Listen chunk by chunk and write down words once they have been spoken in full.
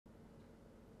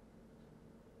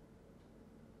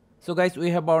So guys, we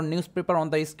have our newspaper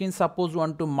on the screen. Suppose we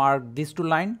want to mark these two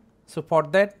lines. So for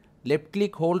that, left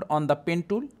click, hold on the pen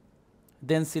tool,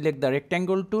 then select the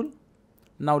rectangle tool.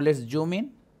 Now let's zoom in.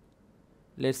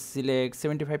 Let's select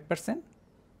 75%.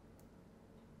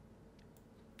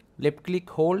 Left click,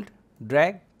 hold,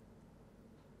 drag.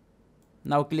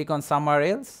 Now click on somewhere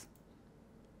else.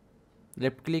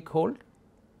 Left click, hold.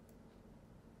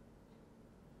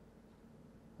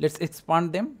 Let's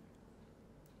expand them.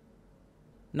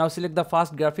 Now select the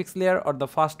first graphics layer or the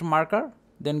first marker,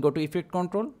 then go to effect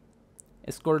control,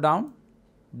 scroll down,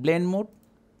 blend mode,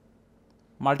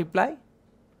 multiply.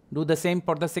 Do the same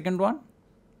for the second one,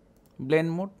 blend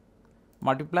mode,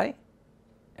 multiply.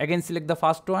 Again select the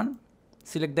first one,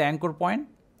 select the anchor point.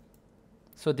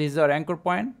 So this is our anchor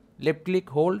point. Left click,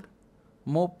 hold,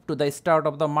 move to the start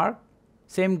of the mark.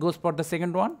 Same goes for the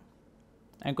second one,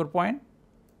 anchor point,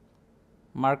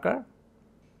 marker.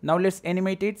 Now let's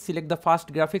animate it. Select the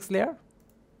first graphics layer,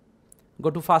 go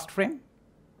to first frame,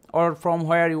 or from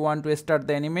where you want to start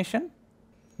the animation.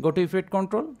 Go to effect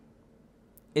control,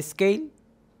 scale,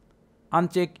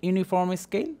 uncheck uniform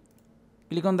scale.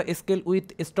 Click on the scale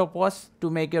with stopwatch to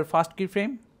make your first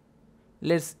keyframe.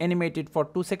 Let's animate it for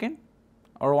 2 seconds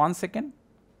or 1 second.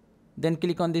 Then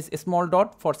click on this small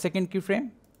dot for second keyframe.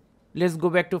 Let's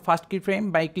go back to first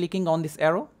keyframe by clicking on this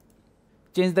arrow.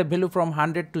 Change the value from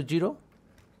 100 to 0.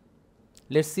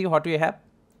 Let's see what we have.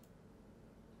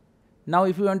 Now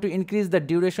if you want to increase the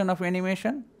duration of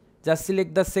animation, just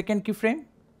select the second keyframe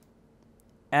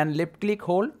and left click,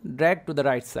 hold, drag to the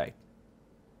right side.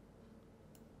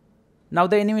 Now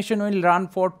the animation will run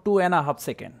for 2.5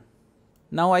 seconds.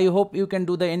 Now I hope you can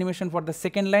do the animation for the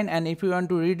second line, and if you want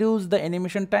to reduce the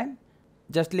animation time,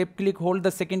 just left click, hold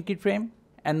the second keyframe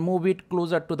and move it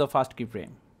closer to the first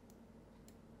keyframe.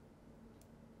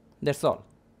 That's all.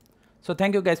 So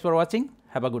thank you guys for watching.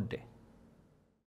 Have a good day.